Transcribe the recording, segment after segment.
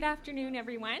Good afternoon,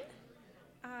 everyone.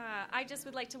 I just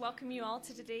would like to welcome you all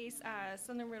to today's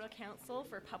Southern Rural Council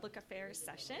for Public Affairs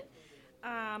session.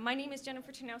 My name is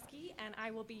Jennifer Tarnowski, and I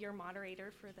will be your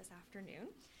moderator for this afternoon.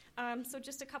 So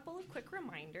just a couple of quick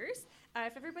reminders.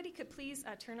 If everybody could please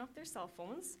turn off their cell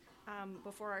phones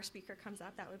before our speaker comes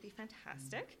up, that would be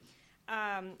fantastic.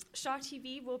 Shaw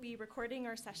TV will be recording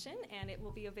our session, and it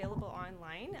will be available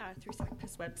online through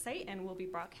SACPA's website and will be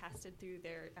broadcasted through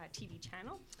their TV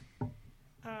channel.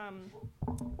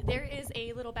 There is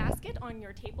a little basket on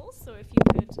your tables, so if you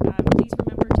could please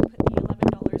remember to put the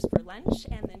 $11 for lunch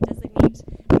and then designate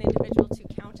an individual to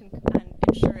count and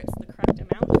ensure it's the correct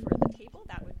amount for the table,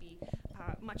 that would be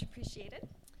much appreciated.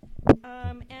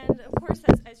 And of course,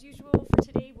 as usual for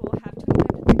today, we'll have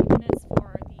 25 to 30 minutes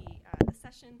for the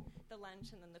session, the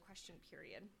lunch, and then the question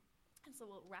period. And so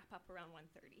we'll wrap up around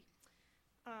 1:30.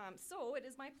 So it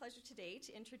is my pleasure today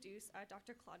to introduce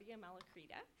Dr. Claudia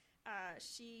Malacrida.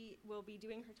 She will be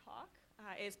doing her talk,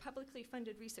 Is Publicly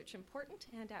Funded Research Important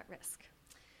and at Risk?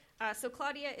 So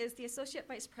Claudia is the Associate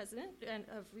Vice President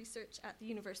of Research at the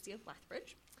University of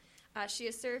Lethbridge. She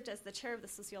has served as the Chair of the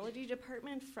Sociology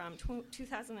Department from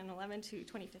 2011 to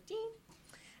 2015,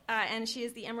 and she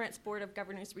is the Emeritus Board of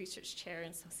Governors Research Chair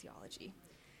in Sociology.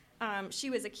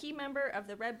 She was a key member of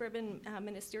the Red Ribbon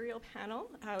Ministerial panel,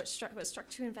 which was struck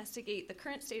to investigate the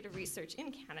current state of research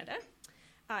in Canada.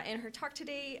 In her talk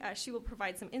today, she will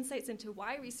provide some insights into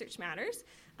why research matters,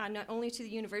 not only to the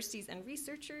universities and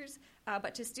researchers,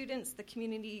 but to students, the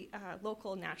community,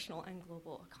 local, national, and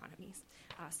global economies.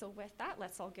 So with that,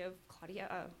 let's all give Claudia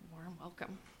a warm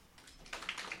welcome.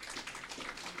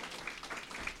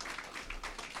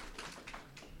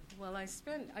 Well, I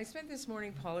spent this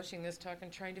morning polishing this talk and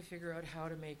trying to figure out how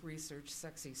to make research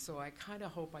sexy, so I kind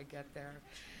of hope I get there.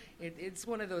 It's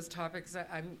one of those topics that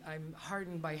I'm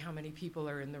heartened by how many people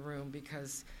are in the room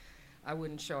because I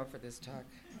wouldn't show up for this talk.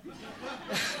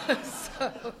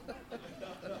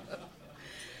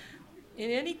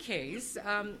 In any case,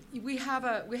 we have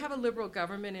a Liberal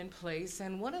government in place,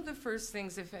 and one of the first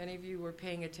things, if any of you were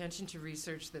paying attention to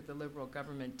research that the Liberal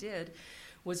government did,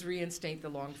 was reinstate the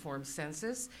long-form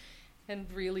census and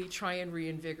really try and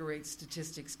reinvigorate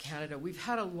Statistics Canada. We've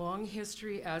had a long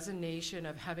history as a nation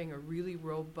of having a really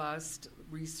robust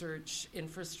research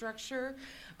infrastructure,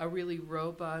 a really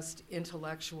robust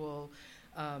intellectual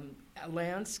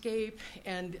landscape,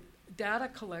 and data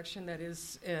collection that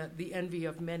is the envy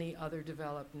of many other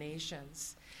developed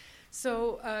nations.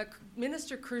 So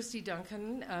Minister Kirsty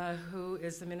Duncan, who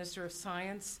is the Minister of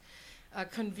Science,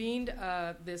 convened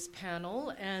this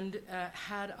panel and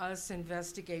had us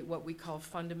investigate what we call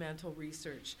fundamental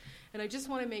research. And I just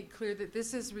want to make clear that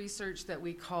this is research that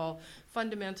we call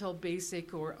fundamental,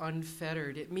 basic, or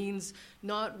unfettered. It means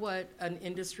not what an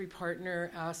industry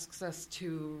partner asks us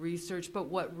to research, but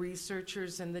what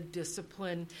researchers in the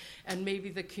discipline and maybe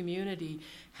the community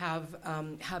have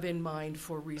in mind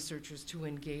for researchers to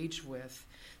engage with.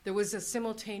 There was a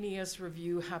simultaneous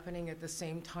review happening at the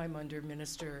same time under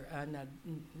Minister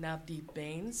Navdeep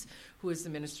Bains, who is the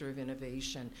Minister of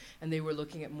Innovation, and they were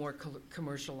looking at more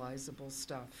commercializable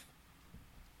stuff.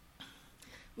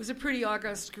 It was a pretty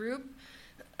august group,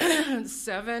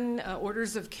 7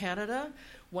 Orders of Canada,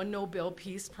 1 Nobel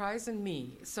Peace Prize, and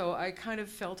me. So I kind of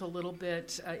felt a little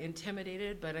bit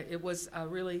intimidated, but it was a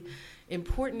really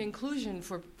important inclusion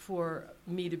for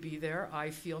me to be there, I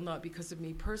feel, not because of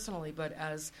me personally, but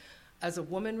as a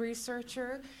woman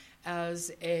researcher,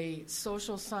 as a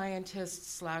social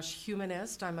scientist /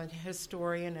 humanist. I'm a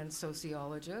historian and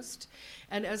sociologist,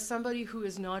 and as somebody who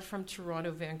is not from Toronto,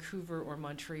 Vancouver, or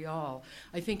Montreal.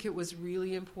 I think it was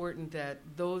really important that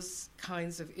those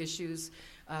kinds of issues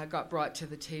got brought to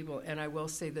the table, and I will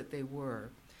say that they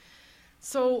were.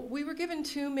 So we were given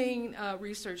 2 main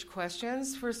research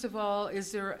questions. First of all,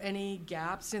 is there any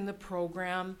gaps in the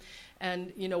program,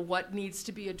 and what needs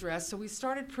to be addressed? So we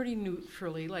started pretty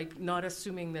neutrally, like not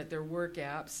assuming that there were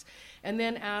gaps, and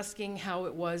then asking how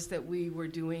it was that we were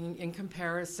doing in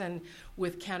comparison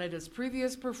with Canada's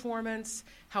previous performance,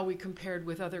 how we compared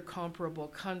with other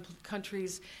comparable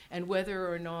countries, and whether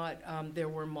or not there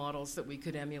were models that we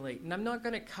could emulate. And I'm not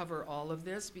going to cover all of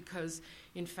this because,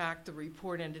 in fact, the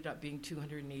report ended up being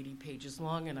 280 pages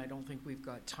long, and I don't think we've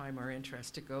got time or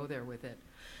interest to go there with it.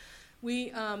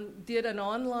 We did an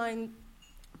online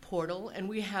portal, and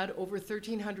we had over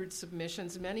 1,300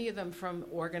 submissions, many of them from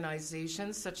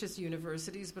organizations such as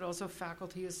universities, but also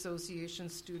faculty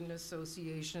associations, student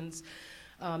associations,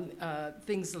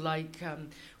 things like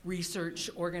research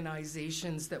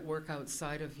organizations that work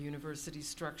outside of university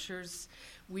structures.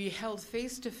 We held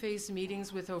face-to-face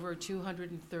meetings with over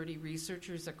 230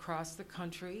 researchers across the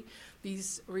country.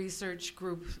 These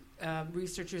researchers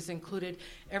included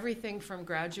everything from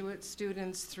graduate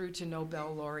students through to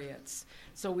Nobel laureates.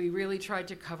 So we really tried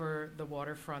to cover the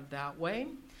waterfront that way.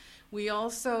 We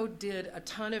also did a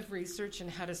ton of research and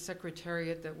had a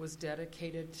secretariat that was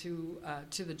dedicated to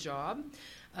the job.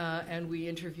 And we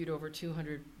interviewed over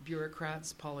 200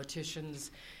 bureaucrats,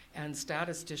 politicians, and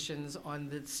statisticians on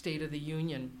the State of the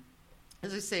Union.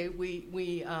 As I say,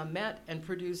 we met and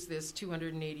produced this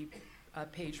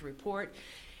 280-page report,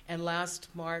 and last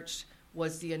March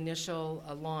was the initial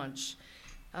launch.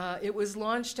 It was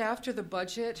launched after the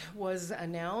budget was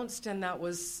announced, and that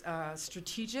was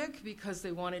strategic because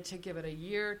they wanted to give it a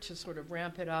year to sort of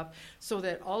ramp it up so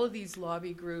that all of these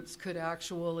lobby groups could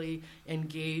actually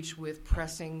engage with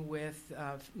pressing with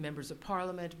members of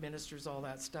parliament, ministers, all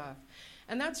that stuff.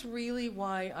 And that's really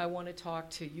why I want to talk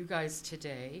to you guys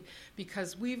today,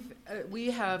 because we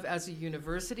have, as a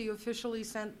university, officially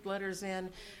sent letters in.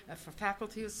 A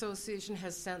faculty association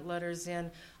has sent letters in.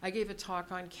 I gave a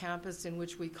talk on campus in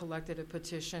which we collected a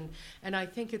petition, and I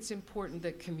think it's important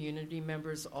that community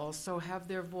members also have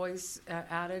their voice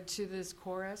added to this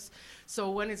chorus. So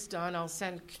when it's done, I'll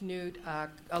send Knut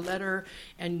a letter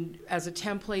and as a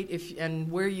template,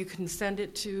 and where you can send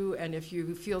it to, and if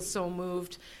you feel so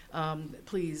moved,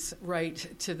 please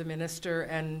write to the minister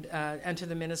and to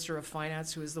the Minister of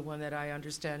Finance, who is the one that I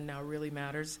understand now really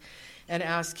matters, and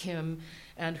ask him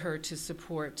and her to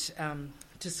support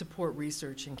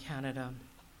research in Canada.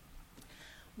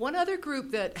 One other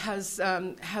group that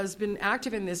has been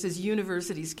active in this is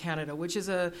Universities Canada, which is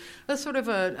a sort of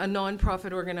a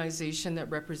nonprofit organization that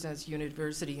represents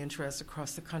university interests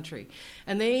across the country.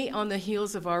 And they, on the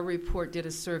heels of our report, did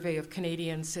a survey of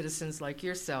Canadian citizens like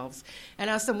yourselves and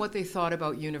asked them what they thought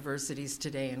about universities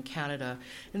today in Canada.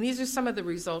 And these are some of the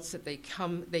results that they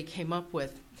came up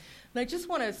with. And I just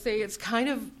want to say it's kind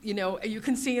of, you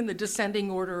can see in the descending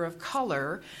order of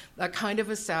color, a kind of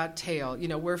a sad tale.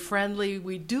 We're friendly,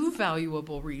 we do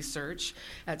valuable research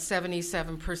at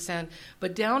 77%,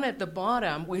 but down at the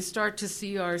bottom, we start to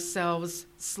see ourselves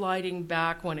sliding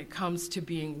back when it comes to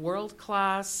being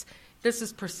world-class. This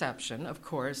is perception, of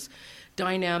course,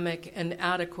 dynamic and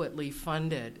adequately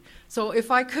funded. So if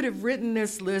I could have written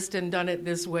this list and done it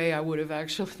this way, that would have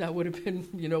been,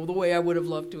 the way I would have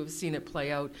loved to have seen it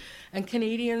play out. And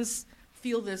Canadians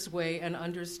feel this way and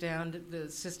understand the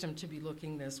system to be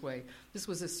looking this way. This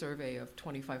was a survey of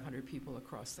 2,500 people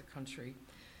across the country.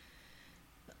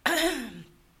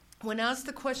 When asked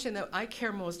the question that I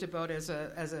care most about as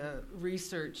a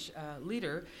research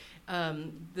leader,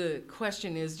 the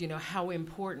question is, how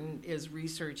important is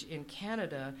research in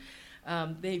Canada?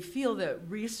 They feel that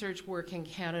research work in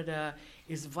Canada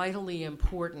is vitally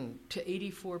important to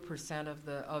 84%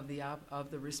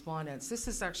 of the respondents. This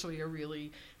is actually a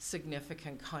really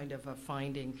significant kind of a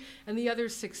finding. And the other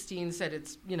 16 said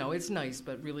it's nice,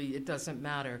 but really it doesn't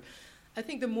matter. I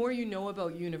think the more you know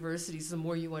about universities, the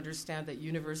more you understand that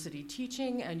university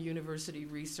teaching and university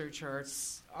research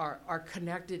are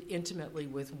connected intimately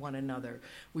with one another.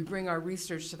 We bring our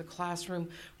research to the classroom.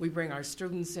 We bring our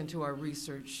students into our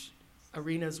research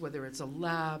arenas, whether it's a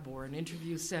lab or an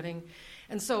interview setting.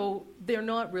 And so they're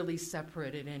not really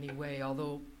separate in any way,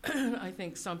 although I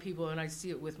think some people, and I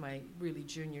see it with my really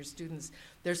junior students,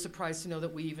 they're surprised to know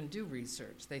that we even do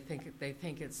research. They think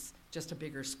it's just a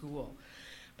bigger school.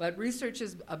 But research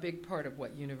is a big part of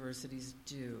what universities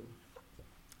do.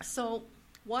 So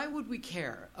why would we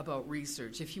care about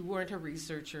research if you weren't a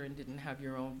researcher and didn't have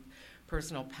your own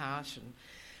personal passion?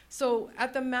 So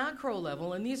at the macro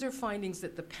level, and these are findings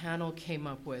that the panel came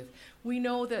up with, we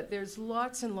know that there's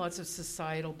lots and lots of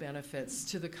societal benefits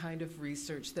to the kind of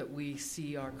research that we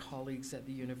see our colleagues at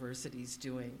the universities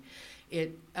doing.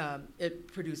 It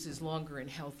produces longer and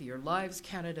healthier lives.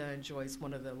 Canada enjoys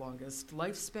one of the longest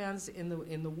lifespans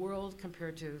in the world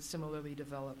compared to similarly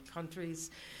developed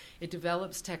countries. It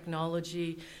develops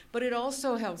technology, but it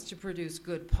also helps to produce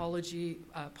good policy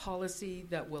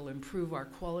that will improve our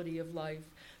quality of life,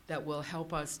 that will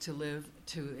help us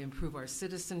to improve our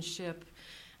citizenship.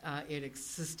 It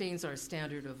sustains our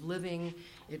standard of living.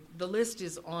 The list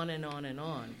is on and on and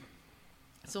on.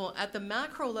 So at the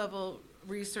macro level,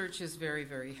 research is very,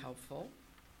 very helpful.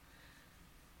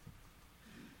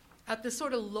 At the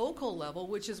sort of local level,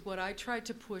 which is what I tried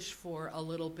to push for a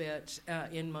little bit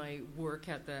in my work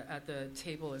at the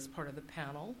table as part of the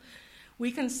panel,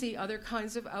 we can see other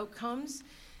kinds of outcomes.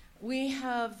 We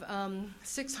have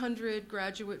 600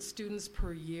 graduate students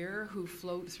per year who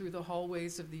float through the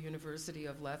hallways of the University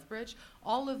of Lethbridge.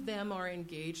 All of them are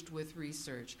engaged with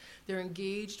research. They're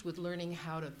engaged with learning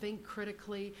how to think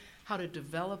critically, how to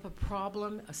develop a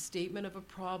problem, a statement of a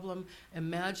problem,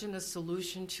 imagine a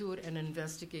solution to it, and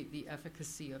investigate the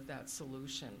efficacy of that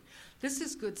solution. This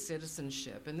is good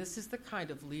citizenship, and this is the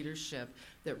kind of leadership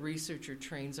that research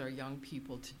trains our young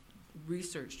people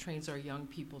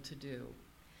to do.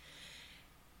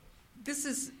 This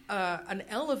is an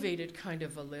elevated kind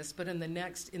of a list, but in the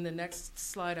next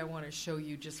slide, I want to show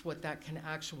you just what that can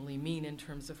actually mean in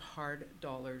terms of hard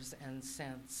dollars and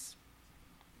cents.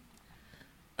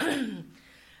 In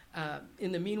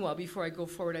the meanwhile, before I go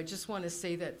forward, I just want to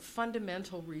say that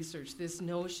fundamental research, this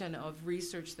notion of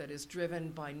research that is driven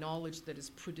by knowledge that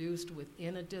is produced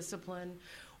within a discipline,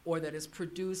 or that is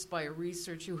produced by a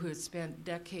researcher who has spent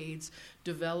decades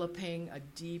developing a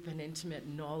deep and intimate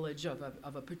knowledge of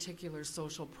a particular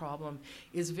social problem,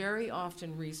 is very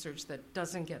often research that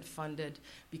doesn't get funded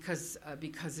because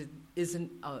it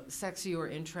isn't sexy or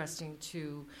interesting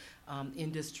to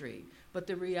industry. But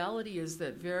the reality is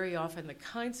that very often the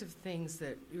kinds of things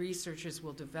that researchers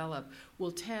will develop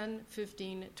will 10,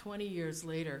 15, 20 years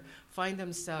later find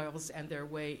themselves and their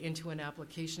way into an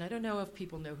application. I don't know if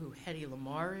people know who Hedy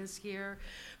Lamarr is here,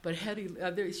 but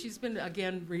she's been,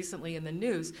 again, recently in the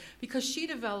news because she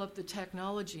developed the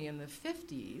technology in the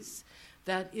 50s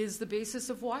that is the basis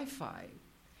of Wi-Fi.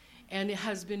 And it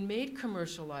has been made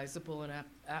commercializable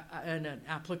in an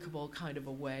applicable kind of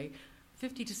a way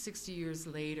 50 to 60 years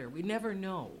later. We never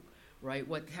know, right,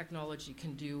 what technology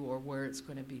can do or where it's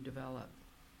going to be developed.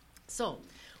 So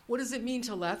what does it mean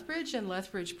to Lethbridge, and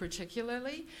Lethbridge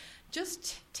particularly?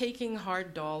 Just taking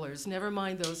hard dollars, never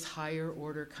mind those higher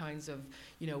order kinds of,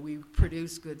 we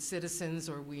produce good citizens,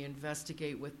 or we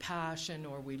investigate with passion,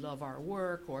 or we love our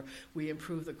work, or we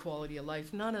improve the quality of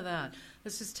life. None of that.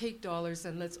 Let's just take dollars,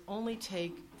 and let's only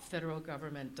take federal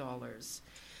government dollars.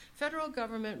 Federal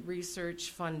government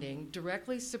research funding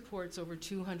directly supports over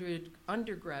 200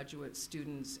 undergraduate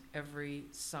students every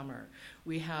summer.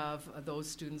 We have those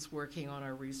students working on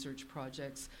our research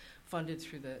projects funded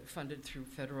through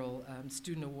federal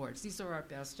student awards. These are our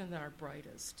best and our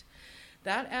brightest.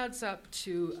 That adds up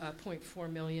to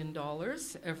 $0.4 million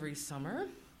every summer.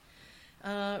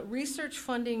 Research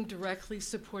funding directly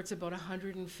supports about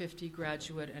 150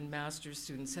 graduate and master's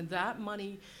students, and that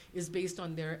money is based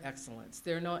on their excellence.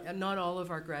 Not all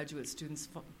of our graduate students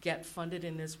get funded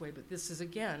in this way, but this is,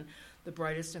 again, the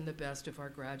brightest and the best of our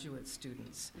graduate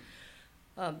students.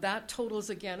 That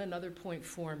totals, again, another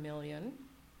 $0.4 million.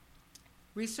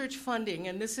 Research funding,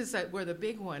 and this is where the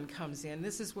big one comes in.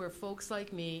 This is where folks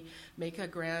like me make a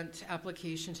grant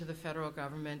application to the federal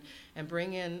government and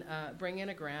bring in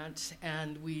a grant,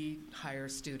 and we hire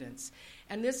students.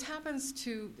 And this happens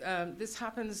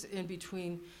in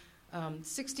between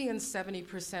 60 and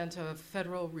 70% of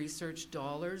federal research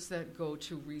dollars that go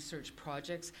to research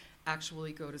projects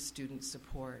actually go to student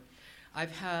support.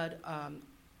 I've had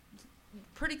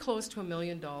pretty close to $1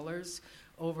 million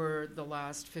over the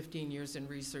last 15 years in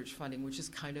research funding, which is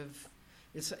kind of,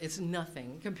 it's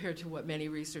nothing compared to what many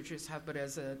researchers have, but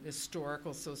as a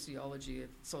historical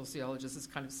sociologist, it's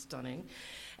kind of stunning.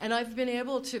 And I've been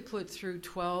able to put through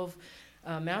 12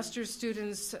 master's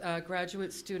students, a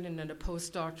graduate student, and a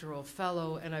postdoctoral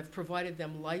fellow, and I've provided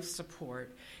them life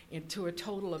support to a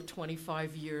total of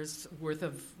 25 years worth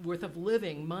of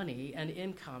living money and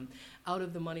income out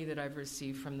of the money that I've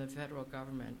received from the federal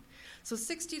government. So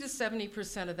 60 to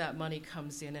 70% of that money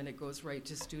comes in and it goes right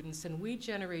to students, and we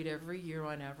generate every year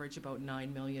on average about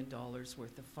 $9 million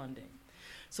worth of funding.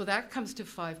 So that comes to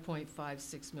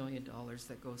 $5.56 million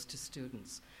that goes to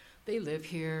students. They live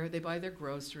here, they buy their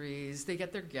groceries, they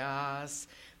get their gas,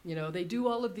 they do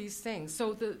all of these things.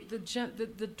 So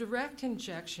the direct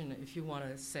injection, if you want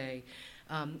to say,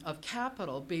 of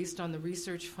capital based on the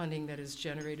research funding that is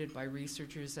generated by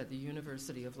researchers at the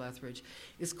University of Lethbridge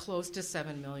is close to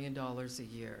 $7 million a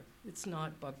year. It's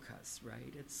not bubkas,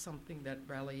 right? It's something that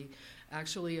really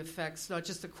actually affects not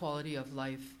just the quality of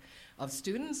life of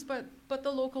students, but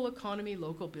the local economy,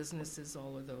 local businesses,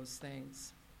 all of those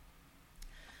things.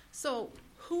 So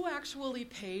who actually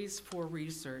pays for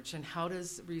research, and how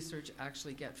does research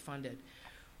actually get funded?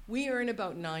 We earn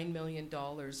about $9 million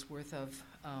worth of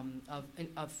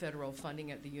federal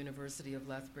funding at the University of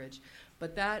Lethbridge,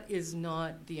 but that is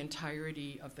not the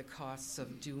entirety of the costs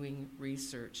of doing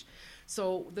research.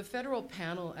 So the federal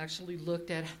panel actually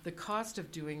looked at the cost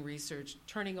of doing research,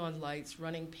 turning on lights,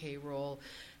 running payroll,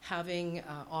 having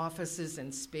offices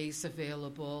and space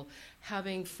available,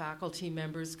 having faculty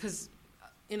members, because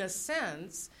in a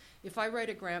sense, if I write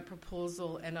a grant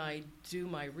proposal and I do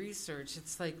my research,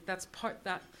 it's like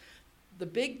the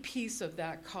big piece of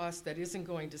that cost that isn't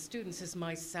going to students is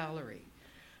my salary.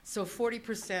 So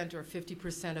 40% or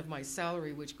 50% of my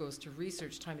salary, which goes to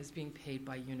research time, is being paid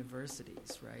by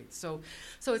universities, right? So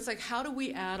it's like, how do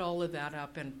we add all of that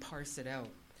up and parse it out?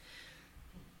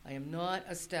 I am not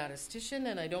a statistician,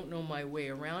 and I don't know my way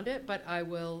around it, but I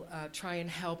will try and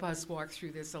help us walk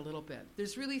through this a little bit.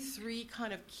 There's really three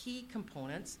kind of key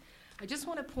components. I just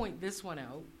want to point this one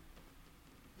out.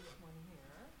 This one here,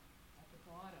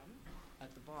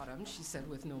 at the bottom, she said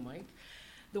with no mic.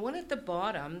 The one at the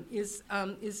bottom is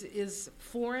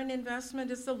foreign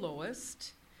investment is the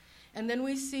lowest, and then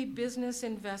we see business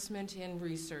investment in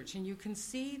research, and you can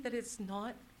see that it's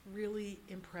not really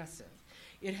impressive.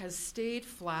 It has stayed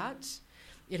flat.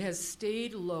 It has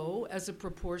stayed low as a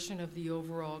proportion of the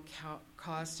overall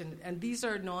cost, and these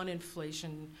are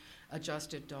non-inflation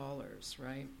adjusted dollars,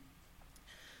 right?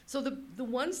 So the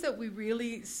ones that we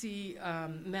really see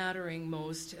mattering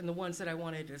most, and the ones that I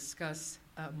want to discuss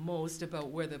most about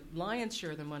where the lion's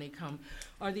share of the money come,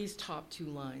 are these top two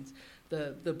lines,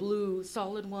 the blue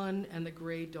solid one and the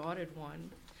gray dotted one.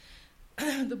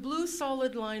 The blue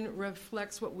solid line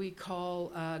reflects what we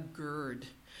call GERD,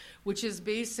 which is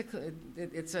basically,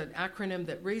 it's an acronym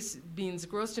that means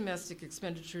gross domestic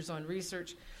expenditures on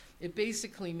research. It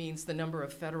basically means the number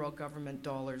of federal government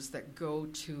dollars that go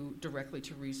directly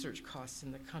to research costs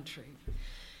in the country.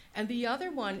 And the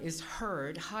other one is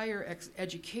HERD, higher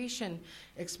education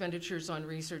expenditures on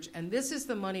research, and this is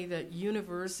the money that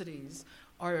universities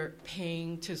are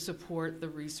paying to support the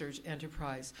research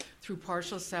enterprise through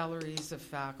partial salaries of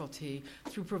faculty,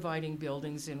 through providing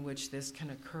buildings in which this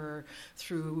can occur,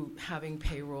 through having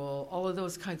payroll, all of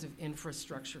those kinds of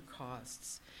infrastructure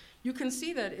costs. You can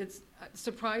see that it's,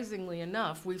 surprisingly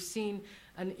enough, we've seen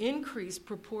an increase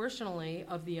proportionally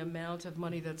of the amount of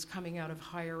money that's coming out of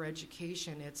higher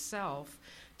education itself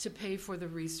to pay for the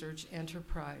research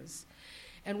enterprise.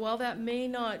 And while that may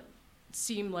not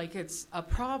seem like it's a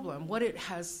problem, what it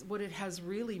has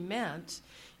really meant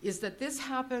is that this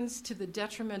happens to the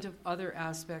detriment of other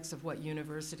aspects of what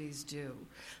universities do.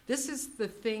 This is the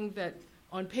thing that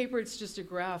on paper it's just a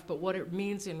graph, but what it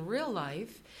means in real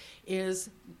life is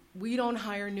we don't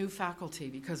hire new faculty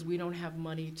because we don't have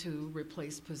money to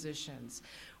replace positions.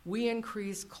 We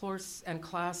increase course and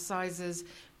class sizes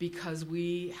because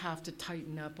we have to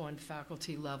tighten up on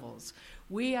faculty levels.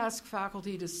 We ask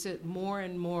faculty to sit more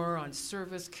and more on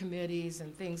service committees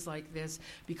and things like this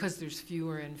because there's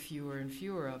fewer and fewer and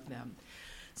fewer of them.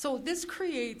 So this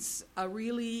creates a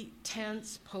really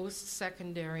tense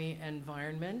post-secondary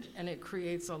environment, and it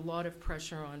creates a lot of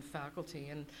pressure on faculty.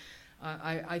 And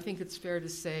I think it's fair to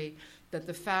say that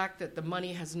the fact that the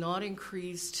money has not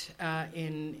increased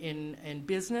in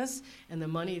business, and the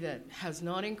money that has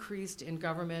not increased in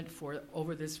government for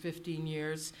over this 15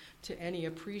 years to any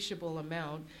appreciable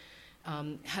amount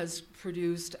has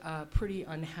produced a pretty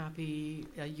unhappy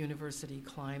university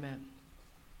climate.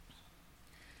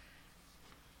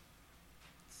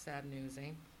 Sad news,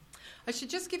 eh? I should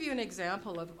just give you an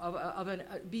example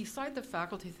beside the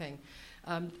faculty thing,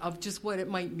 of just what it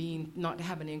might mean not to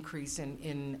have an increase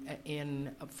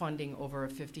in funding over a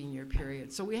 15-year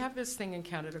period. So we have this thing in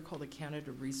Canada called the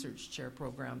Canada Research Chair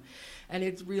Program, and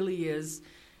it really is,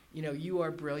 you are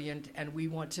brilliant and we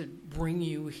want to bring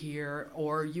you here,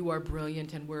 or you are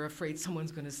brilliant and we're afraid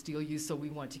someone's going to steal you, so we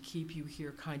want to keep you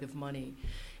here kind of money.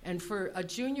 And for a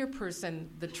junior person,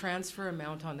 the transfer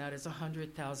amount on that is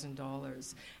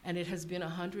 $100,000, and it has been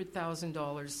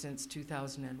 $100,000 since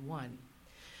 2001.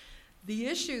 The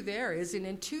issue there is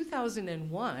in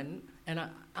 2001, and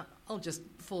I'll just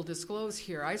full disclose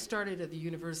here, I started at the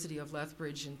University of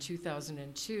Lethbridge in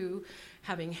 2002,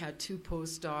 having had 2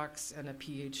 postdocs and a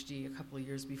PhD a couple of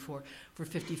years before, for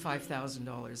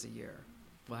 $55,000 a year.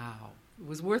 Wow. It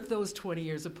was worth those 20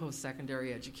 years of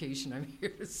post-secondary education, I'm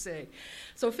here to say.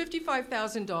 So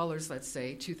 $55,000, let's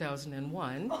say,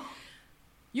 2001.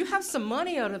 You have some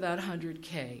money out of that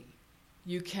 $100K.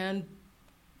 You can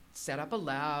set up a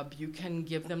lab. You can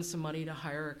give them some money to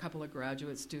hire a couple of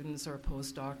graduate students or a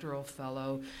postdoctoral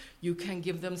fellow. You can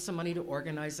give them some money to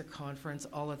organize a conference,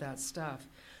 all of that stuff.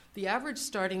 The average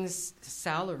starting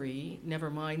salary, never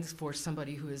mind for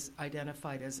somebody who is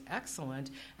identified as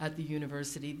excellent at the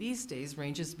university these days,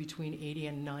 ranges between $80,000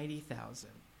 and $90,000.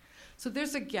 So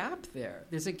there's a gap there.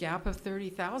 There's a gap of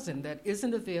 $30,000 that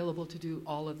isn't available to do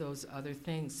all of those other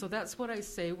things. So that's what I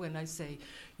say when I say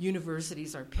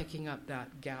universities are picking up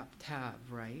that gap tab,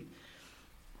 right?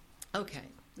 Okay,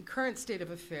 the current state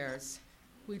of affairs.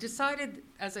 we decided,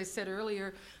 as I said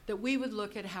earlier, that we would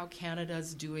look at how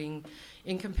Canada's doing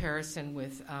in comparison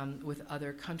with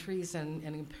other countries and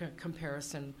in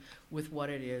comparison with what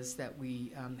it is that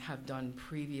we have done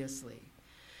previously.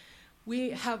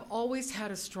 We have always had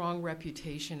a strong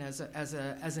reputation as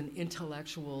an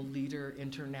intellectual leader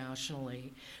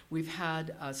internationally. We've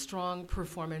had a strong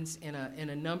performance in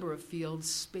a number of fields.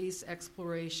 Space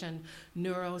exploration,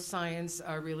 neuroscience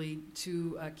are really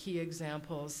two key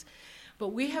examples. But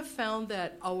we have found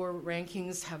that our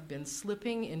rankings have been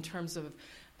slipping in terms of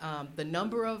the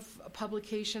number of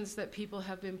publications that people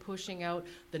have been pushing out,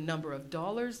 the number of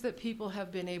dollars that people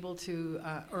have been able to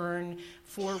earn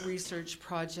for research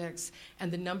projects,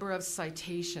 and the number of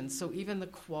citations. So even the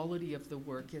quality of the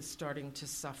work is starting to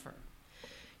suffer.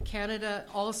 Canada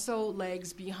also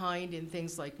lags behind in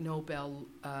things like Nobel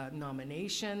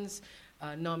nominations,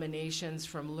 nominations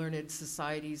from learned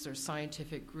societies or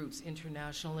scientific groups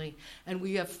internationally, and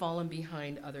we have fallen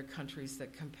behind other countries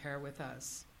that compare with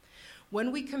us.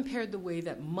 When we compared the way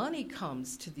that money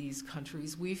comes to these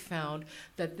countries, we found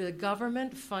that the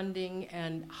government funding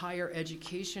and higher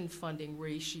education funding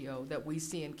ratio that we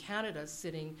see in Canada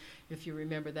sitting, if you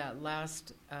remember that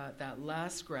last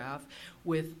graph,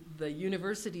 with the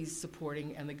universities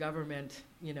supporting and the government,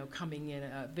 coming in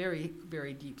a very,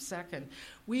 very deep second,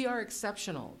 we are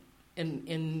exceptional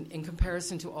in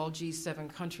comparison to all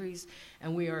G7 countries,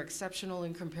 and we are exceptional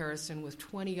in comparison with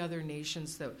 20 other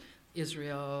nations that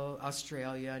Israel,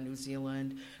 Australia, New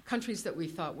Zealand, countries that we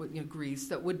thought would, Greece,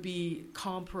 that would be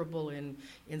comparable in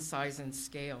size and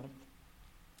scale.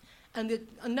 And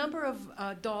a number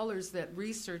of dollars that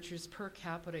researchers per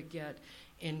capita get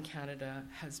in Canada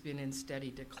has been in steady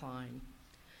decline.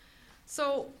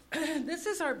 So this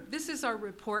is our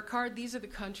report card. These are the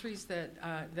countries that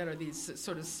are these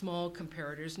sort of small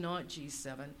comparators, not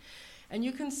G7. And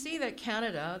you can see that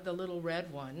Canada, the little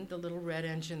red one, the little red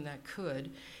engine that could,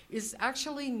 is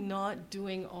actually not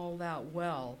doing all that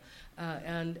well.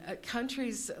 And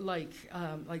countries like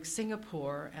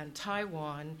Singapore and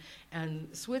Taiwan and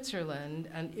Switzerland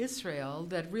and Israel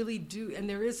that really do, and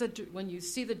there is when you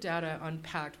see the data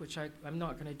unpacked, which I'm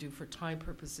not going to do for time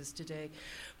purposes today,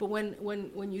 but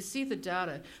when you see the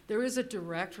data, there is a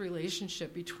direct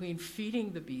relationship between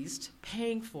feeding the beast,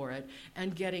 paying for it,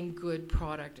 and getting good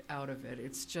product out of it.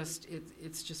 It's just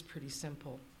pretty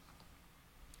simple.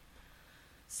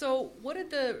 So what did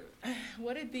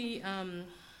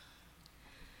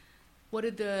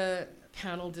the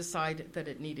panel decide that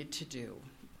it needed to do?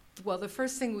 Well, the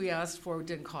first thing we asked for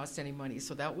didn't cost any money,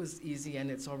 so that was easy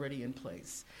and it's already in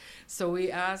place. So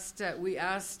we asked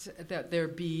that there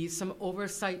be some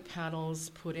oversight panels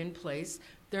put in place.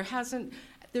 There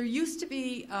used to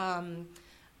be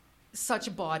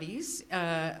such bodies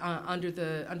under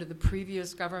the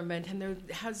previous government, and there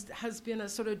has been a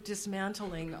sort of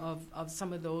dismantling of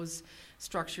some of those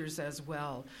structures as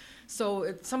well.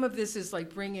 So some of this is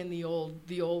like bring in the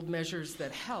old measures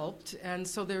that helped, and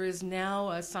so there is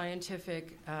now a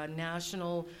scientific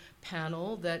national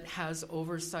panel that has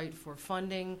oversight for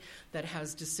funding, that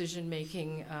has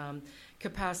decision-making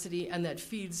capacity, and that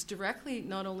feeds directly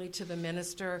not only to the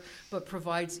minister, but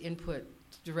provides input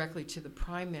directly to the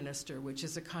Prime Minister, which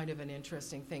is a kind of an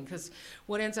interesting thing, because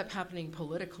what ends up happening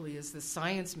politically is the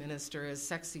science minister, as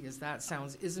sexy as that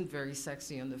sounds, isn't very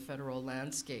sexy in the federal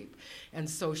landscape. And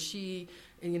so she,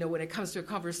 when it comes to a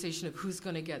conversation of who's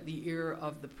going to get the ear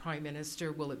of the Prime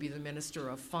Minister, will it be the Minister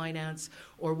of Finance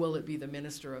or will it be the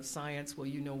Minister of Science? Well,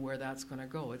 you know where that's going to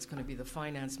go. It's going to be the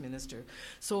Finance Minister.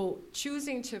 So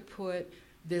choosing to put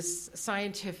this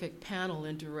scientific panel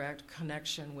in direct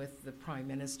connection with the Prime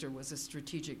Minister was a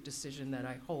strategic decision that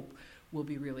I hope will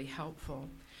be really helpful.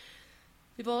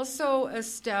 We've also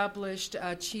established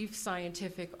a chief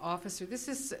scientific officer. This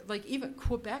is like even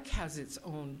Quebec has its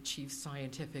own chief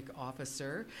scientific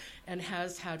officer and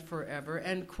has had forever.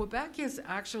 And Quebec is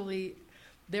actually,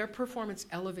 their performance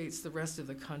elevates the rest of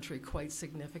the country quite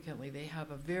significantly. They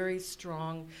have a very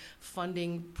strong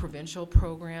funding provincial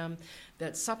program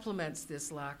that supplements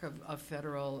this lack of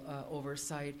federal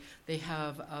oversight. They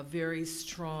have a very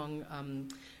strong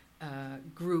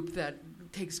group that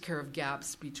takes care of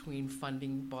gaps between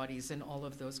funding bodies and all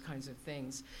of those kinds of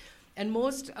things. And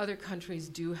most other countries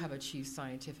do have a chief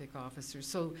scientific officer.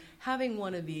 So having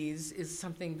one of these is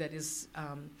something that is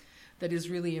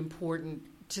really important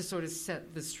to sort of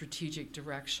set the strategic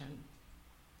direction.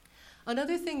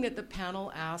 Another thing that the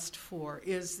panel asked for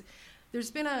is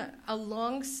there's been a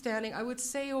long-standing, I would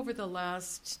say over the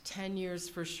last 10 years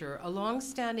for sure, a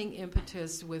long-standing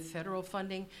impetus with federal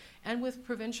funding and with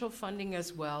provincial funding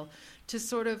as well to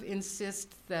sort of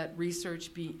insist that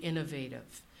research be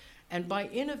innovative. And by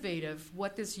innovative,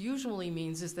 what this usually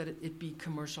means is that it be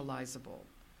commercializable,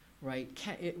 right?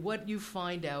 What you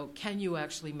find out, can you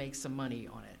actually make some money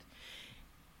on it?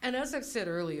 And as I've said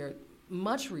earlier,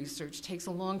 much research takes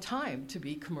a long time to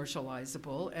be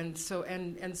commercializable,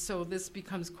 and so this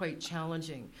becomes quite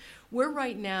challenging. We're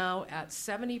right now at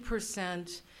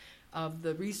 70% of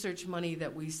the research money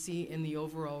that we see in the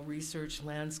overall research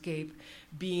landscape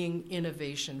being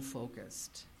innovation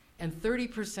focused, and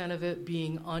 30% of it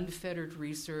being unfettered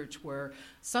research where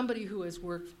somebody who has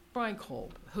worked, Brian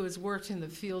Kolb, who has worked in the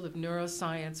field of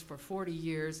neuroscience for 40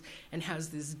 years and has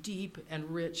this deep and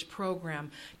rich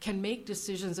program, can make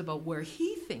decisions about where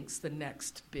he thinks the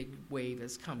next big wave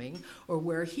is coming or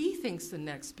where he thinks the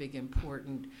next big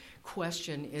important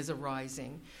question is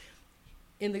arising.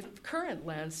 In the current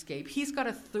landscape, he's got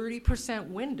a 30%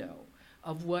 window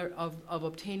of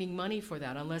obtaining money for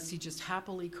that, unless he just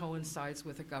happily coincides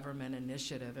with a government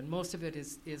initiative, and most of it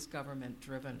is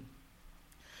government-driven.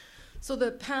 So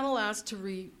the panel asked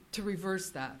to reverse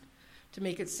that, to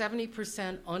make it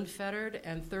 70% unfettered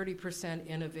and 30%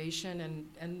 innovation,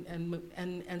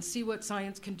 and see what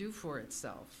science can do for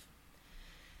itself.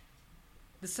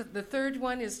 The third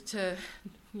one is to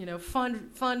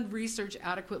fund research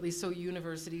adequately so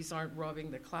universities aren't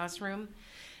robbing the classroom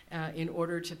in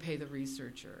order to pay the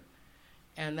researcher.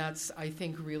 And that's, I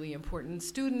think, really important.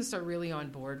 Students are really on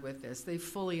board with this. They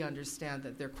fully understand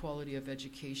that their quality of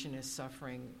education is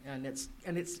suffering, and it's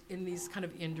in these kind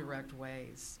of indirect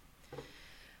ways.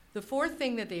 The fourth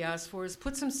thing that they asked for is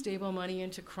put some stable money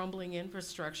into crumbling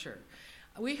infrastructure.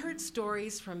 We heard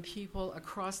stories from people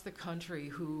across the country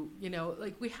who,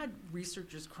 we had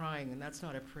researchers crying, and that's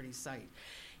not a pretty sight.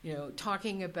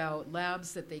 Talking about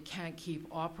labs that they can't keep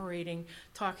operating,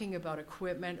 talking about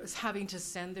equipment, having to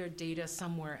send their data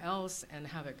somewhere else and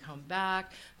have it come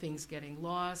back, things getting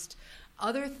lost.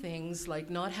 Other things like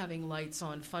not having lights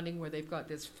on funding where they've got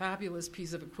this fabulous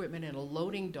piece of equipment in a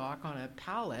loading dock on a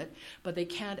pallet, but they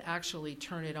can't actually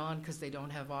turn it on because they don't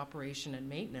have operation and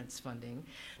maintenance funding.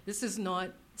 This is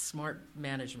not smart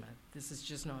management. This is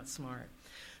just not smart.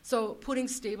 So putting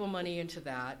stable money into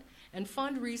that and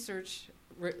fund research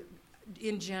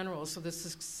in general, so the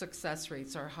success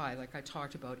rates are high, like I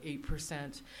talked about,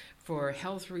 8% for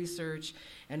health research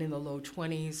and in the low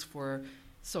 20s for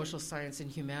social science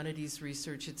and humanities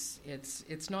research.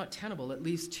 It's not tenable. It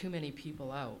leaves too many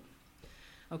people out.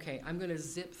 Okay, I'm going to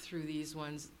zip through these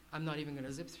ones. I'm not even going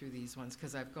to zip through these ones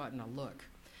because I've gotten a look.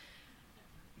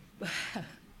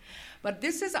 But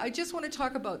I just want to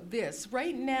talk about this.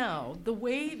 Right now, the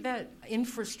way that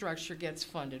infrastructure gets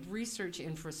funded, research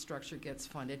infrastructure gets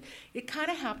funded, it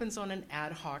kind of happens on an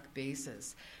ad hoc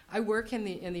basis. I work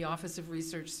in the Office of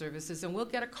Research Services, and we'll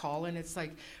get a call, and it's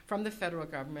like from the federal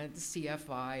government, the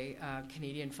CFI,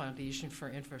 Canadian Foundation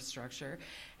for Infrastructure,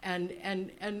 and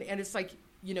it's like,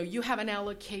 you have an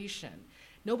allocation.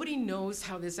 Nobody knows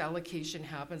how this allocation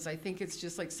happens. I think it's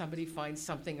just like somebody finds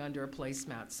something under a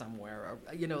placemat somewhere, or,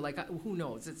 who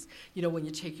knows? It's, when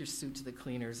you take your suit to the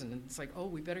cleaners and it's like, oh,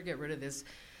 we better get rid of this.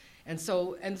 And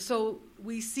so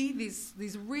we see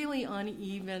these really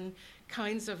uneven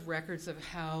kinds of records of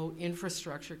how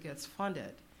infrastructure gets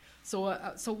funded. So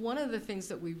one of the things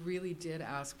that we really did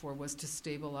ask for was to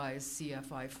stabilize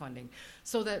CFI funding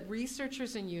so that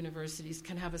researchers and universities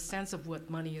can have a sense of what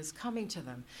money is coming to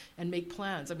them and make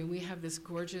plans. I mean, we have this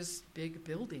gorgeous big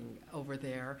building over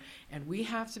there, and we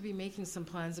have to be making some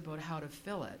plans about how to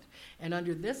fill it. And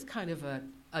under this kind of a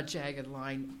jagged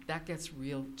line, that gets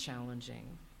real challenging.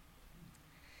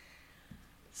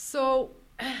 So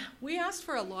we asked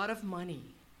for a lot of money.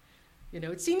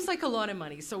 It seems like a lot of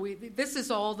money. So this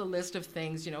is all the list of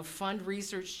things, fund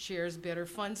research chairs better,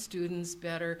 fund students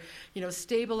better,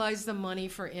 stabilize the money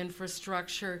for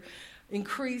infrastructure,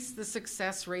 increase the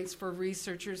success rates for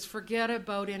researchers, forget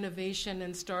about innovation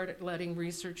and start letting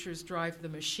researchers drive the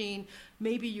machine.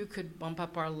 Maybe you could bump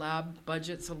up our lab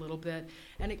budgets a little bit.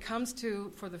 And it comes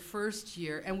to, for the first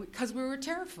year, and because we were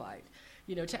terrified,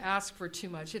 to ask for too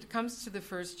much. It comes to the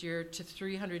first year to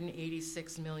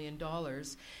 $386 million.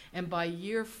 And by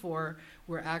year 4,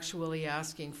 we're actually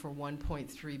asking for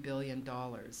 $1.3 billion.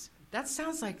 That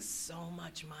sounds like so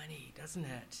much money, doesn't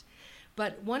it?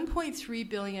 But $1.3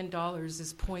 billion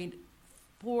is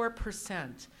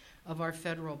 0.4% of our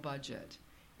federal budget.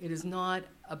 It is not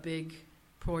a big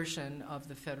portion of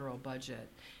the federal budget.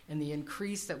 And the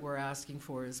increase that we're asking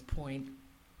for is 1.7.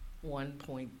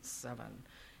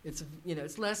 It's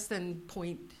less than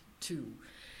 0.2.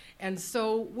 And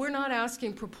so we're not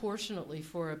asking proportionately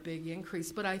for a big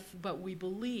increase, but we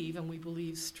believe, and we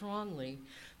believe strongly,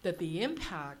 that the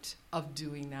impact of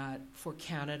doing that for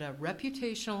Canada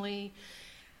reputationally,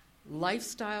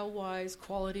 lifestyle-wise,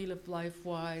 quality of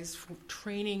life-wise,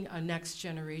 training a next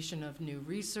generation of new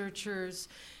researchers,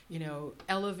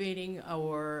 elevating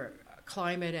our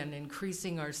climate and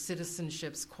increasing our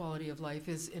citizenship's quality of life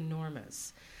is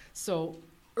enormous. So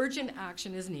urgent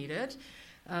action is needed.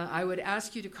 I would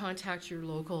ask you to contact your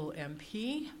local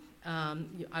MP.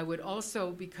 I would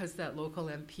also, because that local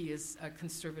MP is a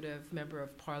Conservative member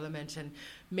of Parliament and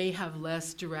may have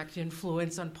less direct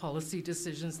influence on policy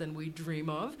decisions than we dream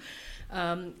of,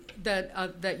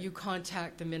 that you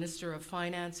contact the Minister of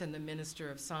Finance and the Minister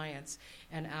of Science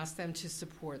and ask them to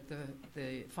support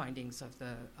the findings of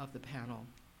the panel.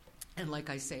 And like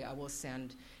I say, I will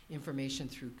send information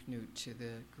through Knut to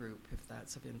the group if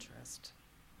that's of interest.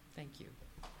 Thank you.